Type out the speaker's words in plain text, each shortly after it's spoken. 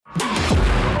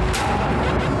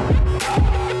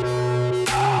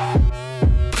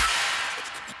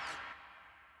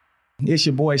It's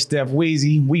your boy Steph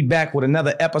Weezy. We back with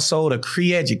another episode of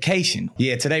Cree Education.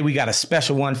 Yeah, today we got a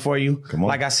special one for you. Come on.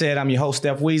 Like I said, I'm your host,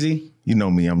 Steph Weezy. You know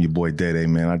me, I'm your boy Dede,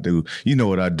 man. I do. You know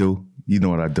what I do. You know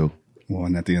what I do. Well,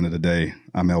 and at the end of the day,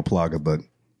 I'm El Plaga, but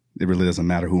it really doesn't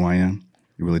matter who I am.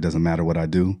 It really doesn't matter what I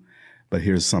do. But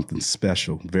here's something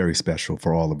special, very special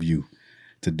for all of you.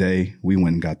 Today, we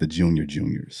went and got the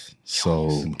juniors. So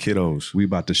Some kiddos. we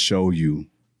about to show you,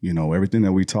 everything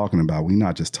that we talking about. We're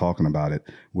not just talking about it.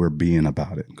 We're being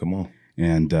about it. Come on.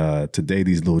 And today,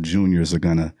 these little juniors are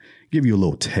going to give you a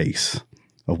little taste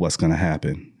of what's going to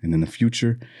happen. And in the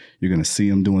future, you're going to see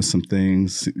them doing some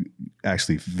things,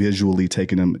 actually visually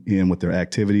taking them in with their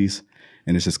activities.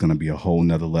 And it's just going to be a whole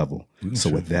nother level.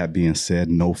 So with that being said,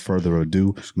 no further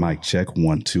ado, mic check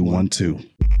 1 2 1 2.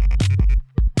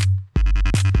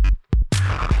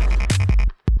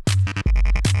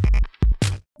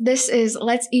 This is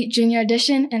Let's Eat Junior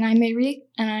Edition, and I'm Mayri,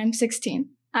 and I'm 16.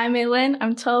 I'm Aylin.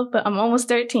 I'm 12, but I'm almost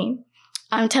 13.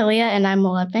 I'm Talia, and I'm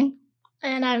 11.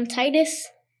 And I'm Titus,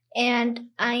 and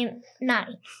I'm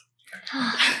 9.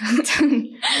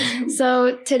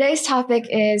 So today's topic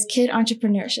is kid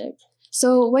entrepreneurship.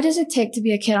 So what does it take to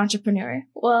be a kid entrepreneur?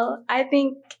 Well, I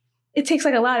think it takes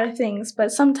like a lot of things,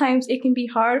 but sometimes it can be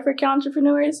hard for kid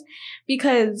entrepreneurs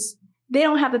because they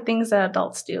don't have the things that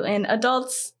adults do. And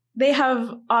adults, they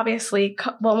have obviously,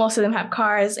 most of them have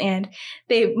cars and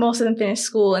most of them finish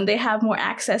school and they have more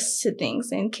access to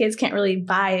things, and kids can't really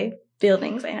buy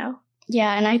buildings, I know.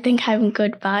 Yeah, and I think having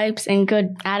good vibes and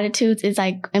good attitudes is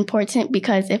like important,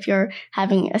 because if you're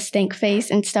having a stank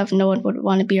face and stuff, no one would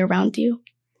want to be around you.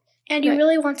 And you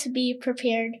really want to be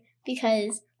prepared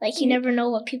because, you never know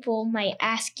what people might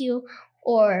ask you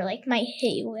or, might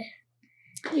hit you with.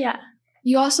 Yeah.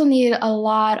 You also need a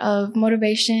lot of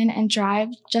motivation and drive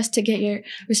just to get your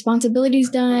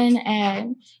responsibilities done,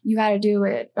 and you got to do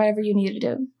whatever you need to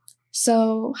do.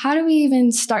 So how do we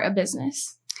even start a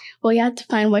business? Well, you have to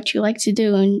find what you like to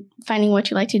do, and finding what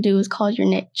you like to do is called your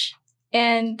niche.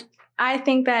 And I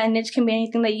think that a niche can be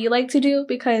anything that you like to do,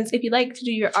 because if you like to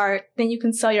do your art, then you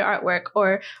can sell your artwork.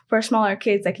 Or for smaller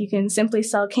kids, you can simply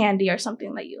sell candy or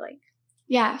something that you like.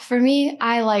 Yeah, for me,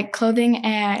 I like clothing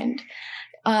and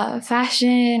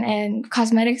fashion and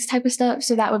cosmetics type of stuff.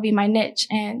 So that would be my niche.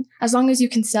 And as long as you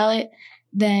can sell it,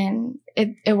 then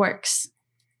it works.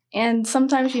 And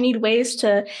sometimes you need ways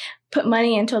to put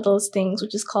money into those things,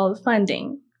 which is called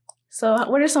funding. So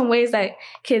what are some ways that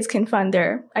kids can fund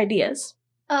their ideas?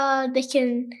 They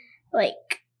can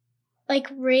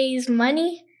raise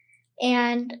money,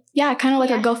 and yeah, kind of like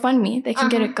a GoFundMe. They can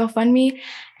get a GoFundMe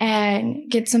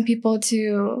and get some people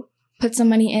to put some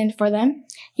money in for them.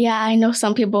 Yeah, I know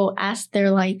some people ask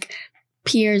their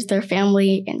peers, their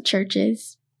family, and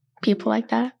churches, people like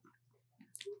that.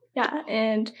 Yeah,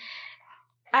 and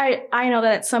I know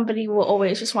that somebody will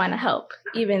always just want to help,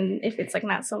 even if it's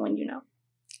not someone you know.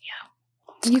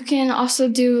 Yeah. You can also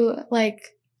do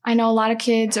I know a lot of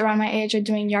kids around my age are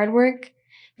doing yard work.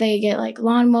 They get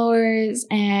lawnmowers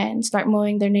and start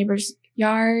mowing their neighbors'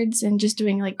 yards and just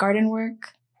doing garden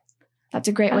work. That's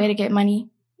a great way to get money.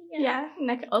 Yeah, and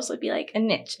that could also be a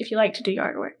niche if you like to do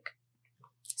yard work.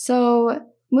 So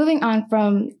moving on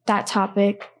from that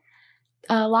topic,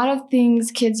 a lot of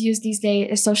things kids use these days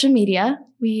is social media.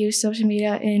 We use social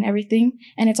media in everything,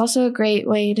 and it's also a great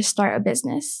way to start a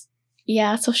business.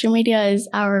 Yeah, social media is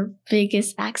our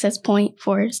biggest access point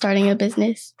for starting a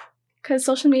business. Because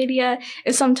social media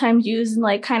is sometimes used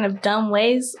in kind of dumb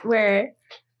ways, where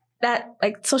that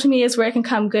social media is where it can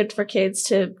come good for kids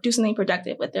to do something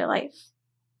productive with their life.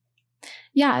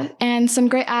 Yeah, and some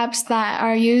great apps that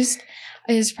are used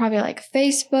is probably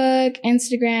Facebook,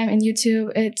 Instagram, and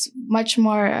YouTube. It's much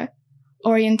more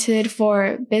oriented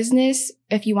for business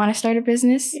if you want to start a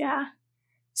business. Yeah.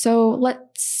 So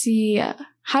let's see.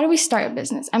 How do we start a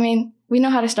business? I mean, we know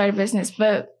how to start a business,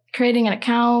 but creating an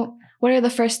account, what are the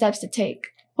first steps to take?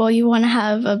 Well, you want to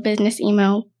have a business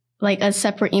email, a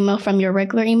separate email from your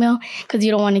regular email, because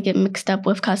you don't want to get mixed up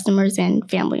with customers and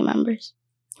family members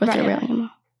with your real email.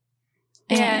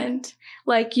 And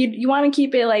you want to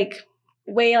keep it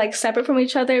way separate from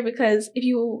each other, because if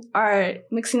you are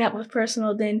mixing up with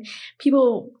personal, then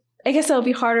people, I guess it'll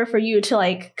be harder for you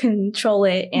to control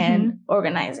it and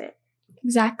organize it.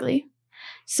 Exactly.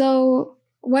 So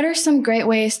what are some great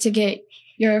ways to get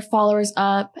your followers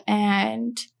up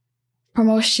and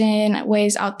promotion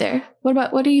ways out there?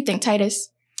 What do you think, Titus?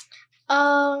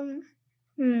 I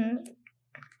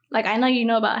know you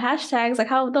know about hashtags.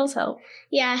 How would those help?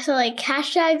 Yeah, so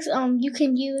hashtags, you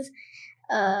can use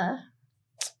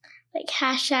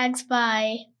hashtags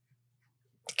by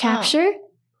capture?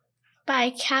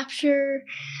 By capture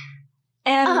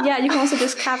And you can also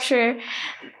just capture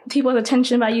people's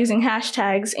attention by using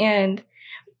hashtags and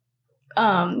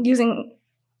using,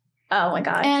 oh my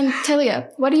God. And Talia,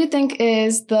 what do you think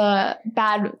is the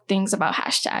bad things about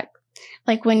hashtag?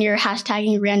 Like when you're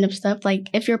hashtagging random stuff, like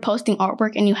if you're posting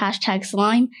artwork and you hashtag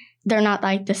slime, they're not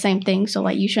like the same thing. So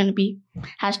like you shouldn't be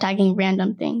hashtagging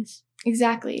random things.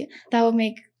 Exactly. That would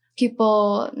make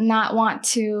people not want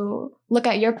to look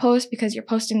at your post because you're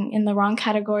posting in the wrong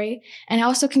category. And it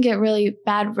also can get really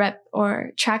bad rep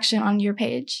or traction on your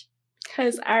page.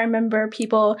 Because I remember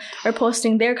people are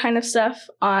posting their kind of stuff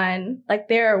on, like,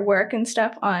 their work and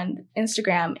stuff on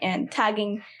Instagram and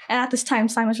tagging. And at this time,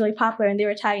 slime was really popular and they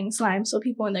were tagging slime. So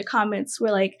people in their comments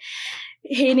were, like,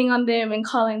 hating on them and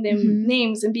calling them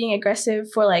names and being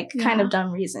aggressive for, like, kind of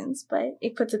dumb reasons. But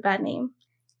it puts a bad name.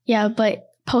 Yeah, but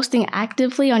posting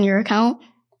actively on your account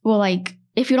will, like,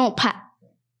 if you don't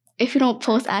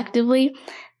post actively,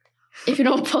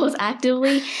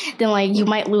 then like you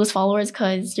might lose followers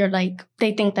because you're like,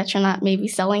 they think that you're not maybe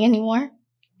selling anymore.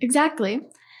 Exactly.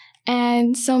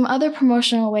 And some other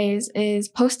promotional ways is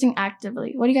posting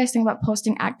actively. What do you guys think about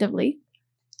posting actively?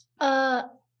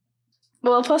 Well,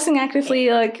 posting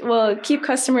actively, like, will keep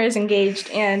customers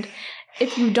engaged. And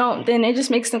if you don't, then it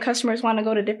just makes the customers want to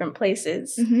go to different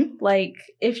places. Like,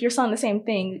 if you're selling the same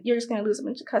thing, you're just going to lose a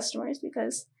bunch of customers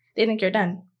because they think you're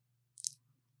done.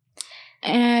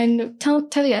 And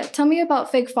Talia, tell me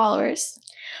about fake followers.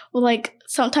 Well, like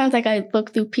sometimes like I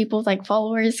look through people's like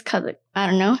followers because I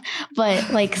don't know, but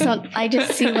like I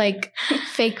just see like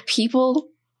fake people,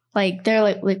 like they're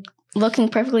like looking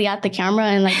perfectly at the camera,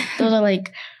 and like those are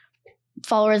like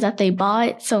followers that they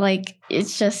bought. So like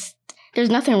it's just,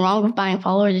 there's nothing wrong with buying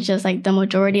followers. It's just like the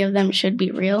majority of them should be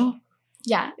real.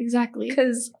 Yeah, exactly.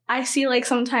 Because I see like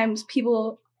sometimes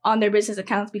people on their business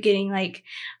accounts be getting like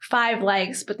 5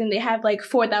 likes, but then they have like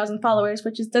 4,000 followers,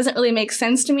 which just doesn't really make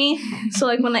sense to me. So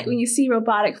like when you see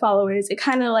robotic followers, it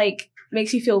kind of like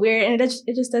makes you feel weird, and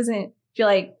it just doesn't feel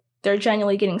like they're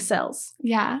genuinely getting sales.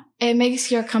 Yeah, it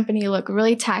makes your company look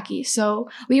really tacky. So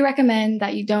we recommend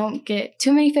that you don't get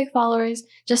too many fake followers,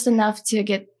 just enough to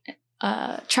get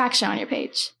traction on your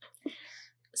page.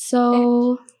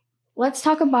 So let's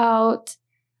talk about,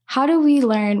 how do we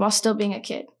learn while still being a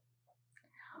kid?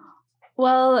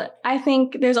 Well, I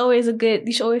think you should always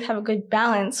have a good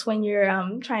balance when you're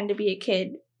trying to be a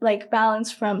kid, like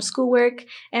balance from schoolwork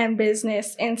and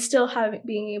business and still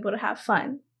being able to have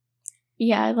fun.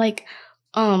 Yeah, like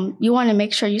you want to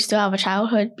make sure you still have a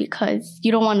childhood, because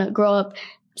you don't want to grow up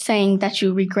saying that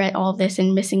you regret all this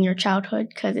and missing your childhood,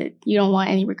 because you don't want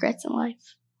any regrets in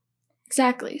life.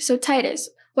 Exactly. So Titus,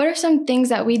 what are some things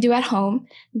that we do at home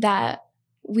that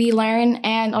we learn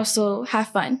and also have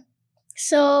fun?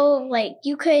 So, like,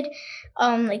 you could,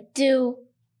 like, do,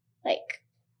 like,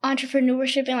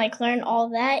 entrepreneurship and, like, learn all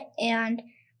that, and,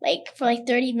 like, for, like,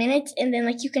 30 minutes, and then,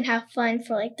 like, you can have fun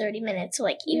for, like, 30 minutes, so,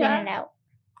 like, even it out.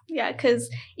 Yeah,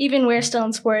 because even we're still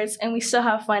in sports, and we still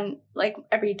have fun, like,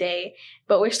 every day,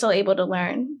 but we're still able to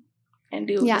learn and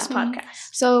do this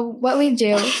podcast. So what we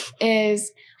do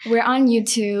is we're on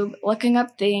YouTube looking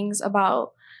up things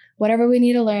about whatever we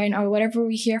need to learn or whatever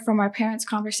we hear from our parents'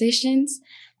 conversations,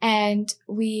 and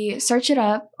we search it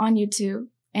up on YouTube,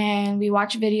 and we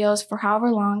watch videos for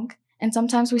however long. And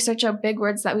sometimes we search up big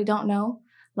words that we don't know.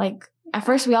 Like, at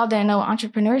first we all didn't know what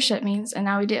entrepreneurship means, and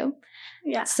now we do.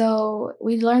 Yeah. So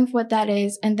we learn what that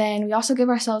is, and then we also give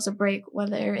ourselves a break,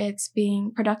 whether it's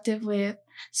being productive with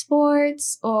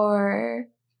sports or,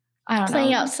 I don't know.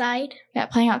 Playing outside. Yeah,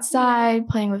 playing outside,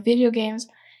 playing with video games.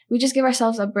 We just give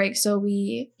ourselves a break so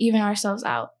we even ourselves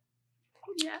out.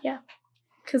 Yeah.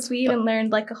 Because we even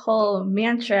learned like a whole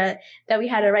mantra that we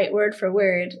had to write word for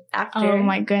word after. Oh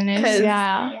my goodness.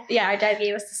 Yeah, our dad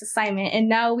gave us this assignment, and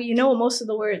now we know what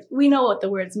the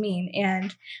words mean,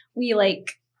 and we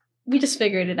just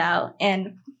figured it out,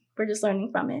 and we're just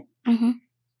learning from it. Mm-hmm.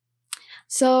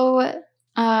 So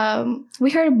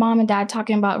we heard mom and dad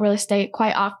talking about real estate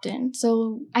quite often.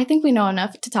 So I think we know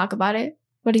enough to talk about it.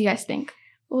 What do you guys think?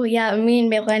 Well, yeah, me and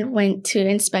Maitland went to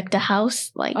inspect a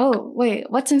house. Oh, wait,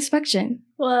 what's inspection?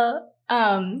 Well,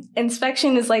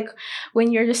 inspection is like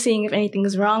when you're just seeing if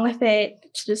anything's wrong with it.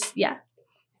 It's just,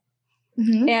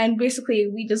 Mm-hmm. And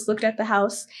basically, we just looked at the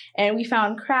house and we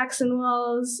found cracks in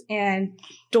walls and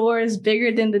doors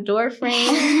bigger than the door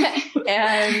frame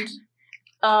and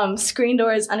screen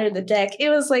doors under the deck. It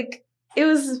was like It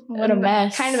was What a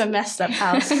mess. Kind of a messed up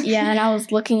house. Yeah, and I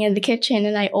was looking in the kitchen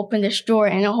and I opened this drawer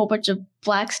and a whole bunch of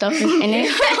black stuff is in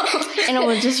it. And it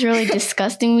was just really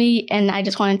disgusting me. And I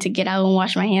just wanted to get out and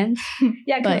wash my hands.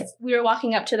 Yeah, because we were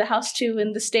walking up to the house too,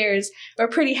 and the stairs were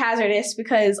pretty hazardous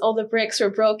because all the bricks were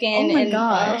broken. Oh my and,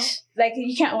 gosh. like,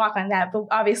 you can't walk on that, but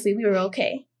obviously we were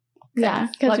okay. Yeah.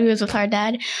 Because we was with our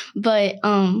dad. But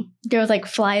there was like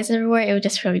flies everywhere. It was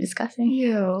just really disgusting.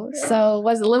 Ew. So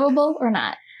was it livable or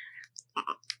not?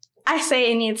 I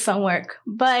say it needs some work,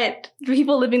 but the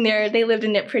people living there, they lived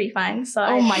in it pretty fine. So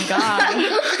Oh my god.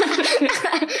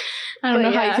 I don't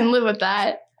know how you can live with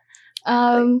that.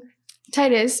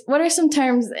 Titus, what are some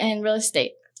terms in real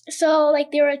estate? So,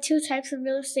 like, there are two types of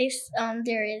real estate.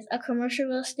 There is a commercial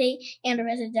real estate and a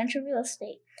residential real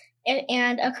estate.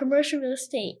 And a commercial real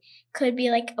estate could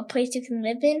be, like, a place you can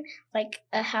live in, like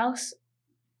a house.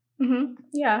 Mm-hmm.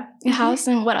 Yeah. A house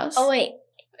and what else? Oh, wait.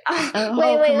 Wait,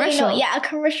 commercial. no. Yeah, a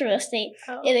commercial real estate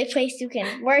is a place you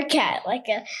can work at, like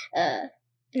an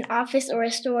office or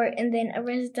a store. And then a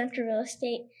residential real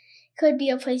estate could be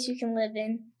a place you can live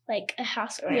in, like a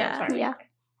house or an apartment. Yeah.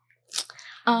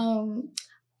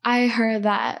 I heard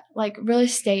that like real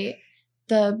estate,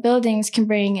 the buildings can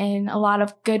bring in a lot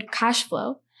of good cash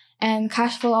flow, and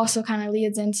cash flow also kind of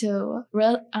leads into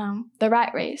the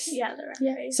rat race. Yeah, the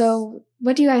rat race. So,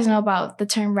 what do you guys know about the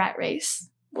term rat race?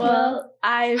 Well,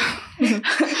 our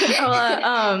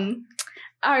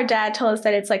dad told us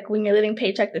that it's like when you're living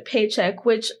paycheck to paycheck,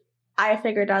 which I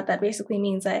figured out that basically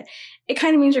means that it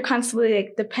kind of means you're constantly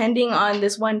like depending on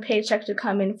this one paycheck to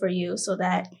come in for you so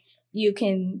that you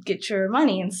can get your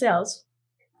money in sales.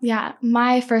 Yeah,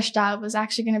 my first job was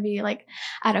actually going to be like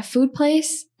at a food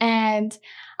place, and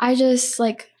I just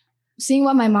like seeing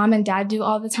what my mom and dad do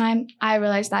all the time, I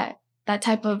realized that that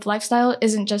type of lifestyle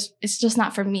it's just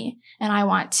not for me. And I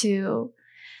want to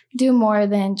do more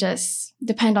than just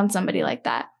depend on somebody like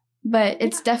that. But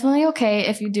it's definitely okay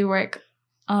if you do work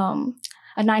a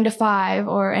 9 to 5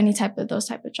 or any type of those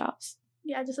type of jobs.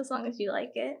 Yeah, just as long as you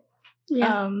like it.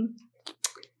 Yeah.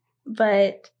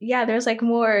 But yeah, there's like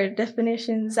more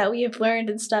definitions that we have learned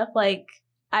and stuff. Like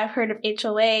I've heard of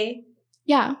HOA.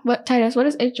 Yeah. Titus, what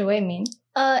does HOA mean?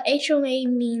 HOA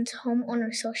means homeowner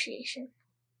association.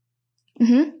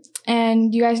 Mm-hmm.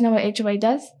 And you guys know what HOA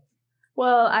does?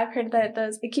 Well, I've heard that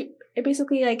it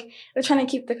basically like they're trying to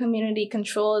keep the community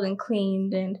controlled and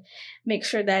cleaned and make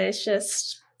sure that it's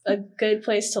just a good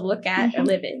place to look at or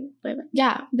live in.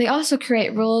 Yeah. They also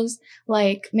create rules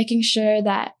like making sure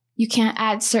that you can't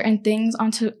add certain things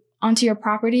onto your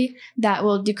property that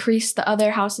will decrease the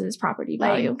other house's property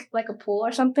value. Like a pool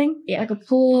or something? Yeah, like a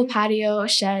pool, patio, a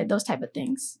shed, those type of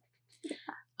things.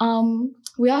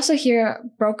 We also hear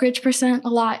brokerage percent a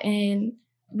lot in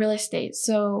real estate.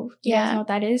 So do you guys know what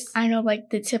that is? I know like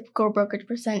the typical brokerage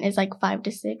percent is like 5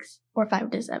 to 6 or 5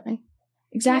 to 7.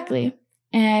 Exactly. Yeah.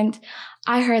 And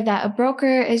I heard that a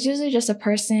broker is usually just a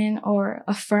person or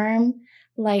a firm,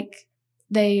 like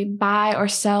they buy or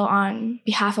sell on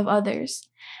behalf of others.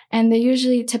 And they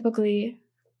usually typically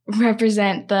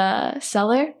represent the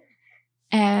seller.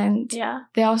 And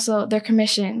they also, their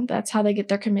commission, that's how they get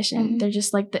their commission. Mm-hmm. They're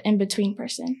just like the in-between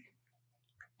person.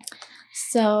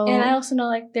 So. And I also know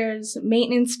like there's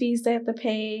maintenance fees they have to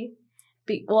pay.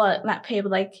 Well, not pay,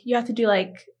 but like you have to do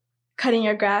like cutting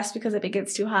your grass because if it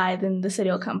gets too high, then the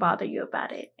city will come bother you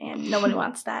about it. And nobody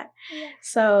wants that. Yeah.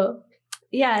 So,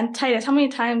 yeah. And Titus, how many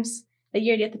times a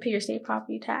year do you have to pay your state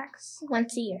property tax?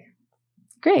 Once a year.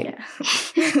 Great.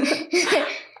 Yeah.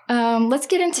 Let's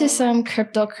get into some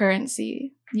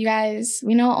cryptocurrency. You guys,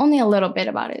 we know only a little bit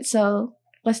about it, so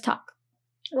let's talk.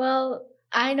 Well,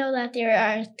 I know that there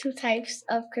are 2 types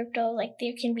of crypto. Like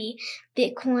there can be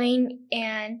Bitcoin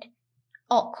and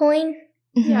altcoin.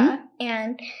 Mm-hmm. Yeah.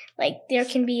 And like there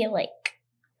can be like.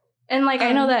 And like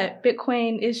I know that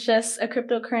Bitcoin is just a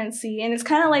cryptocurrency and it's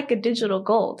kind of like a digital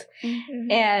gold.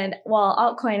 Mm-hmm. And while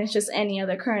altcoin is just any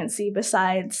other currency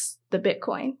besides the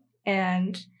Bitcoin.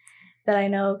 And that I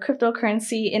know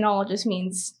cryptocurrency in all just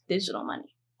means digital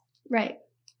money. Right.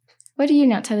 What do you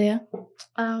know, Talia?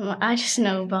 I just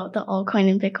know about the altcoin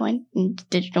and Bitcoin and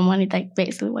digital money, like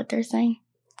basically what they're saying.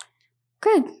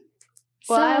 Good.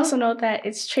 Well, I also know that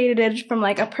it's traded from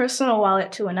like a personal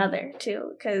wallet to another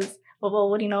too. Because,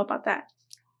 well, what do you know about that?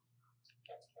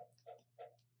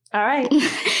 All right.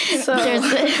 So,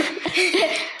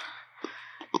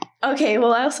 okay.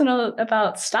 Well, I also know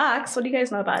about stocks. What do you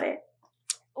guys know about it?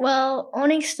 Well,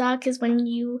 owning stock is when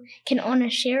you can own a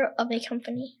share of a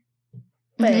company.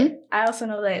 But I also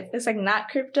know that it's like not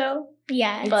crypto.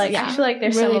 Yeah. But like, I feel like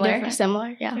they're really similar.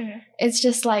 Similar, yeah. Mm-hmm. It's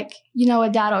just like, you know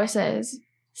what Dad always says,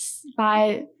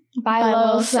 buy Buy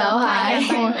low, sell high.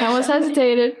 I almost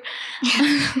hesitated.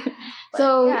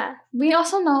 So yeah. we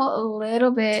also know a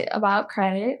little bit about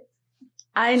credit.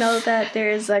 I know that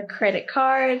there's a credit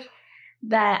card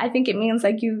that I think it means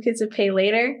like you get to pay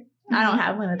later. I don't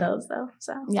have one of those though.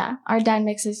 So Yeah, our dad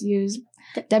makes us use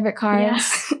debit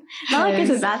cards. not like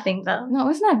it's a bad thing though. No,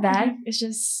 it's not bad. It's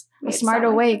just a It's smarter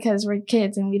not way like because we're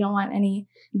kids and we don't want any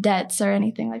debts or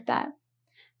anything like that.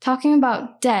 Talking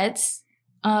about debts,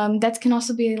 debts can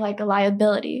also be like a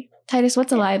liability. Titus,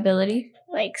 what's a liability?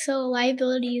 Like, so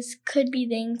liabilities could be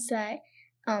things that,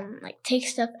 like, take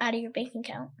stuff out of your bank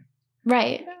account.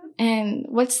 Right. And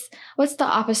what's the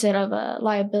opposite of a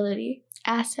liability?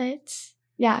 Assets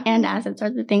Yeah, and assets are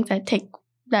the things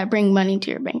that bring money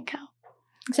to your bank account.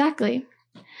 exactly.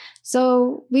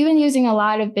 So we've been using a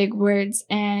lot of big words,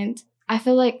 and I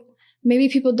feel like maybe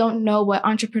people don't know what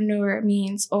entrepreneur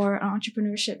means or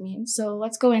entrepreneurship means. So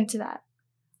let's go into that.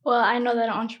 Well, I know that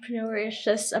an entrepreneur is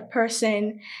just a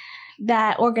person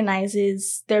that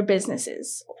organizes their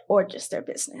businesses or just their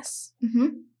business. Mm-hmm.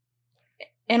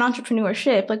 And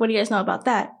entrepreneurship, like, what do you guys know about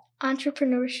that?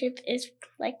 Entrepreneurship is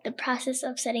like the process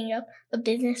of setting up a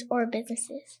business or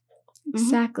businesses.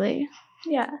 Exactly.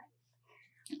 Yeah.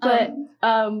 But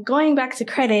going back to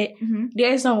credit, Mhm. do you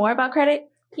guys know more about credit?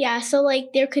 Yeah, so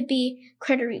like there could be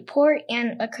credit report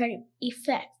and a credit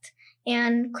effect.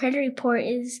 And credit report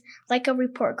is like a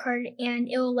report card, and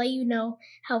it will let you know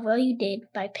how well you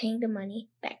did by paying the money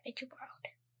back that you borrowed.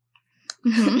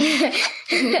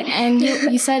 And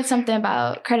you said something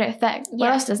about credit effect. What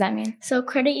Yeah. else does that mean? So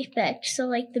credit effect. So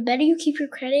like the better you keep your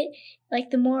credit,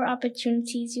 like the more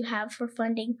opportunities you have for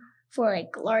funding for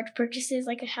like large purchases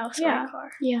like a house or Yeah. a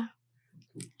car. Yeah.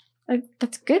 Like,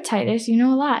 that's good, Titus. You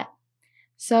know a lot.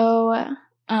 So,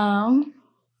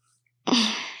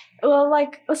 Well,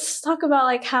 like, let's talk about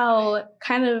like how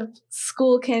kind of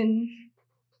school can,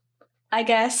 I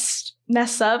guess,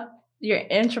 mess up your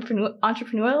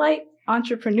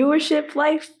entrepreneurship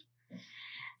life.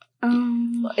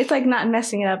 It's like not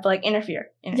messing it up, but like interfere.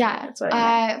 yeah. That's what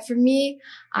I meant. For me,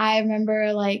 I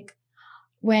remember like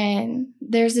when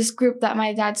there's this group that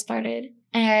my dad started,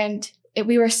 and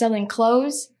we were selling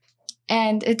clothes,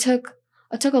 and it took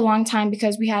a long time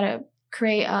because we had to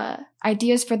create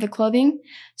ideas for the clothing.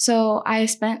 So I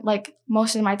spent like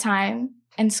most of my time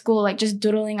in school like just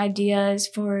doodling ideas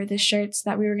for the shirts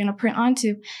that we were going to print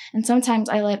onto. And sometimes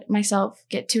I let myself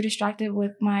get too distracted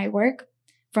with my work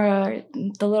for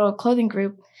the little clothing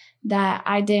group that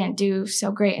I didn't do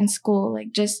so great in school,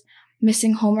 like just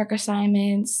missing homework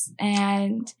assignments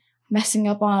and messing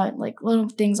up on like little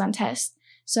things on tests.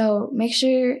 So make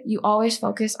sure you always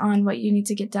focus on what you need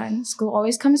to get done. School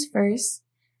always comes first.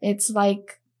 It's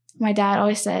like my dad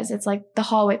always says, it's like the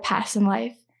hallway pass in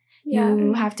life.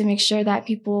 You have to make sure that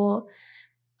people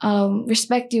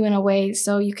respect you in a way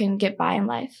so you can get by in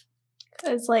life.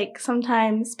 Because like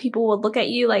sometimes people will look at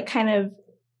you like kind of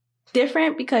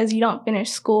different because you don't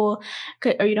finish school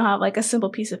or you don't have like a simple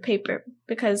piece of paper,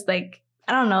 because like,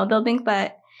 I don't know, they'll think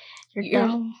that you're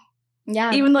dumb.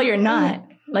 Yeah. even though you're not,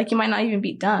 like you might not even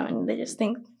be dumb, and they just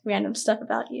think random stuff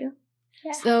about you.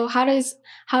 Yeah. So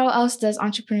how else does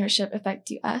entrepreneurship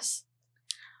affect us?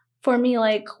 For me,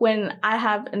 like when I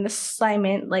have an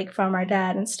assignment like from our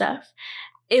dad and stuff,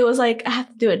 it was like I have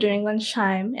to do it during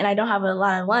lunchtime, and I don't have a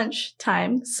lot of lunch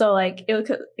time. So like it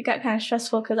got kind of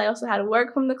stressful because I also had to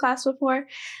work from the class before.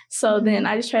 So then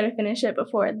I just tried to finish it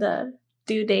before the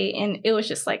due date, and it was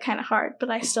just like kind of hard,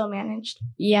 but I still managed.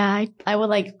 Yeah, I would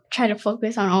like try to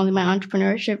focus on only my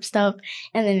entrepreneurship stuff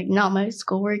and then not my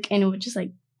schoolwork, and it was just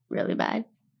like really bad.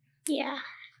 Yeah.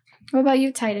 What about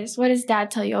you, Titus? What does dad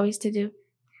tell you always to do?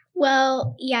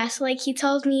 Well, yeah, so like he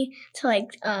tells me to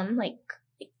like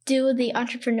do the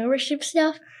entrepreneurship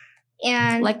stuff,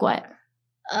 and Like what?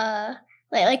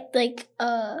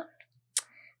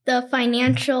 the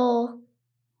financial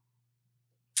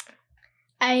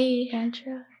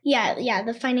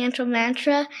the financial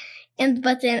mantra,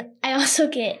 but then I also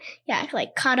get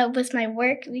like caught up with my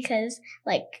work because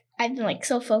like I've been like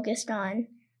so focused on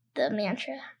the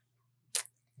mantra.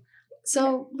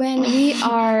 So when we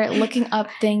are looking up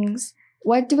things,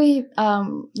 what do we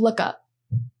look up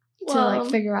to like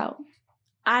figure out?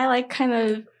 I like kind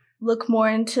of look more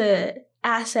into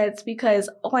assets because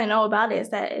all I know about it is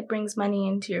that it brings money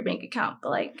into your bank account, but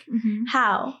like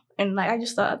how? And like I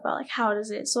just thought about like how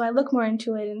does it? So I look more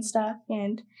into it and stuff,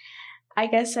 and I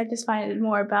guess I just find it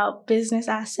more about business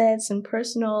assets and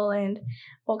personal and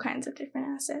all kinds of different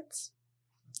assets.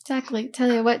 Exactly.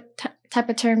 Tell you what type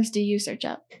of terms do you search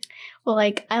up? Well,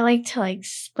 like I like to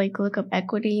like look up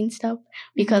equity and stuff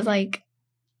because like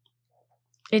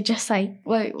it just like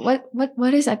Wait,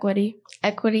 what is equity?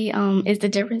 equity is the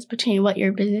difference between what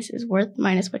your business is worth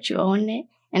minus what you owe in it,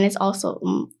 and it's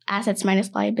also assets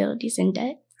minus liabilities and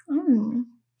debt.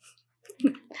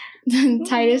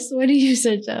 Titus, what did you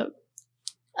search up?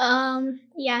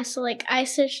 Yeah, so like I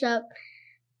searched up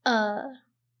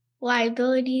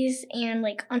liabilities and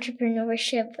like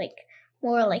entrepreneurship, like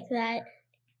more like that,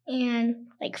 and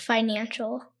like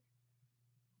financial.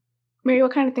 Mary,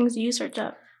 what kind of things do you search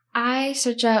up? I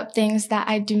search up things that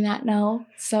I do not know.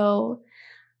 So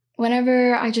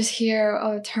whenever I just hear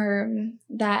a term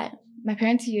that my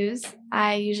parents use,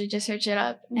 I usually just search it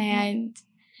up and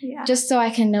just so I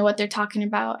can know what they're talking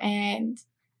about. And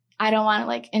I don't want to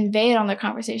like invade on their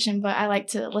conversation, but I like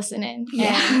to listen in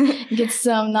and get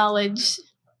some knowledge.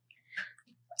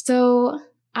 So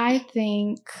I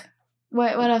think,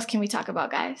 what else can we talk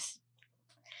about, guys?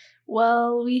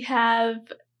 Well, we have,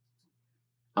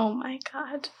 oh my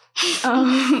God.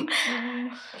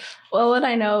 Well, what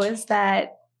I know is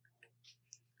that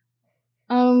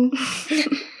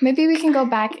maybe we can go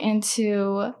back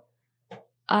into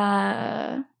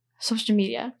social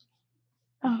media.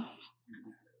 Okay.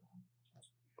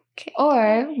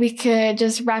 Or we could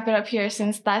just wrap it up here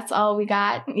since that's all we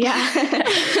got. Yeah,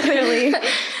 clearly.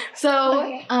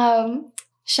 So,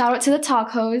 shout out to the talk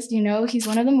host. You know, he's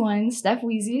one of them ones, Steph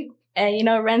Weezy. And you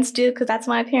know, Ren's do, because that's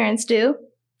what my parents do.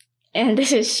 And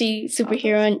this is She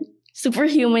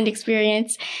Superhuman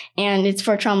Experience, and it's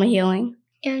for trauma healing.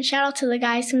 And shout out to the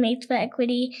guys who made the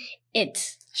equity.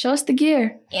 It's Show us the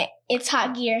gear. it's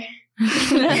hot gear.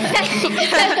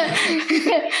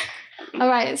 All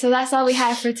right, so that's all we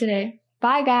have for today.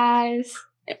 Bye, guys.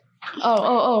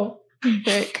 Oh.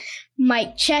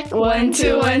 Mic check. 1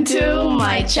 2 1 2.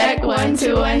 Mic check. 1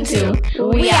 2 1 2.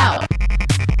 We out.